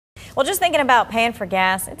Well, just thinking about paying for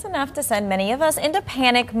gas, it's enough to send many of us into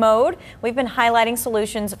panic mode. We've been highlighting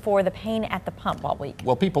solutions for the pain at the pump all week.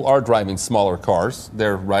 Well, people are driving smaller cars.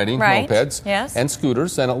 They're riding mopeds and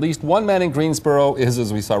scooters. And at least one man in Greensboro is,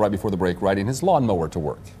 as we saw right before the break, riding his lawnmower to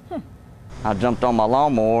work. I jumped on my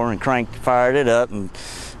lawnmower and fired it up and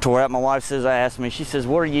tore out. My wife says, asked me, she says,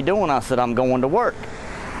 "What are you doing?" I said, "I'm going to work."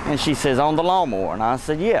 And she says, "On the lawnmower?" And I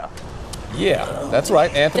said, "Yeah." Yeah, that's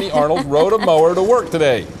right. Anthony Arnold rode a mower to work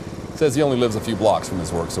today. Says he only lives a few blocks from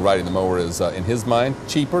his work, so riding the mower is, in his mind,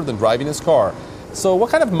 cheaper than driving his car. So what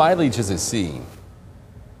kind of mileage is he seeing?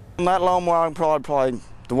 On that lawnmower, I can probably,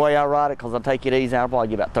 the way I ride it, because I take it easy, I'll probably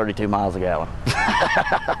get about 32 miles a gallon.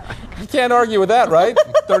 You can't argue with that, right?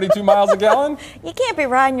 32 miles a gallon? You can't be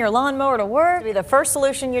riding your lawnmower to work. It'll be the first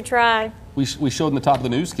solution you try. We showed in the top of the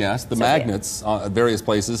newscast, the magnets at various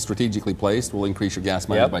places strategically placed will increase your gas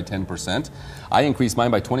mileage by 10%. I increased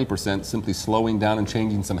mine by 20%, simply slowing down and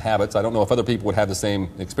changing some habits. I don't know if other people would have the same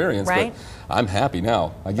experience, but I'm happy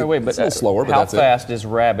now. I get it's a little slower, but that's it. How fast is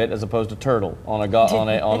rabbit as opposed to turtle on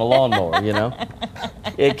a lawnmower, you know?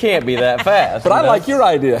 It can't be that fast. But I like your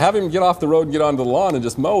idea. Have him get off the road and get onto the lawn and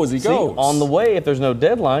just mow as he goes. On the way, if there's no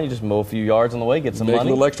deadline, you just mow a few yards on the way, get some money. Make a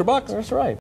little extra bucks. That's right.